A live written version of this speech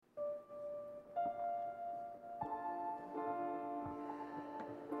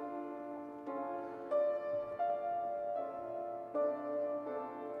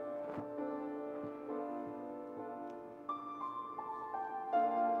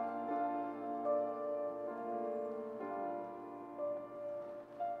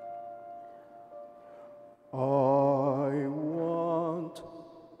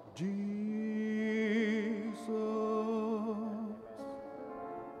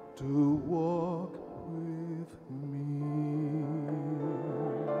to walk with me.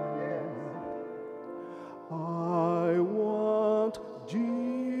 I want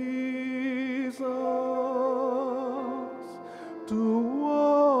Jesus to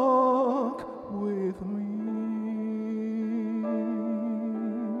walk with me.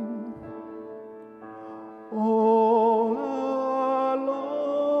 All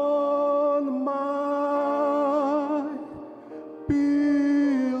along my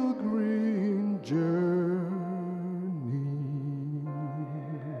pilgrim journey,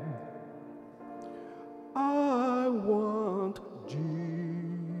 I want Jesus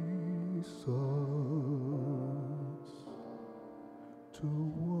to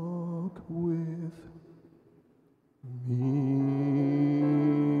walk with me.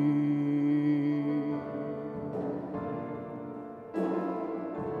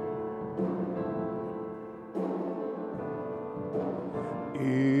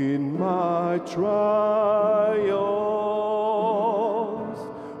 In my trials,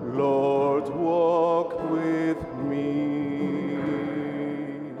 Lord, walk with me.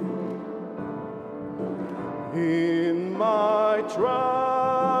 In my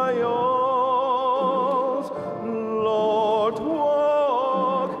trials, Lord,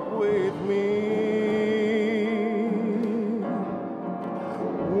 walk with me.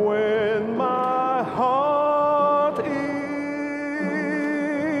 When my heart is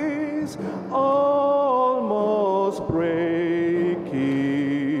almost breaking,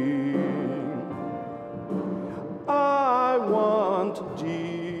 I want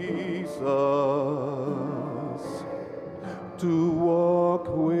Jesus to walk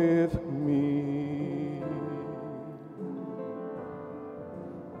with me.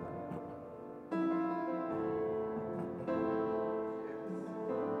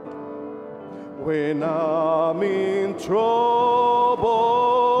 When I'm in trouble,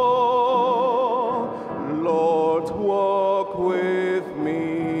 Lord, walk with me.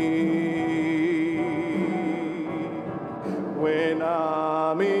 When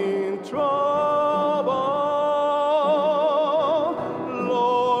I'm in trouble,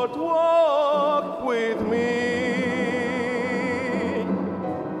 Lord, walk with me.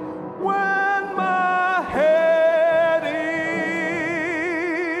 When my head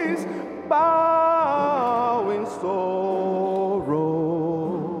is bowing sorrow,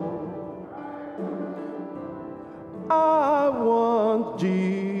 I want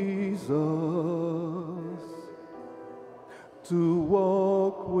Jesus to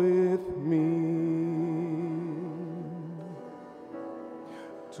walk with me,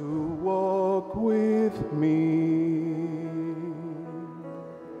 to walk with me,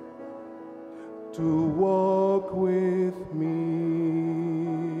 to walk with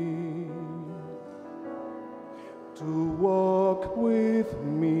me, to walk with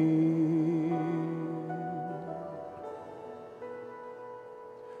me.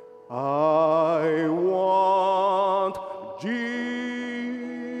 I want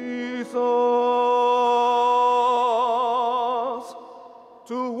Jesus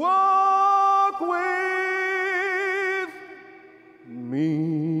to walk with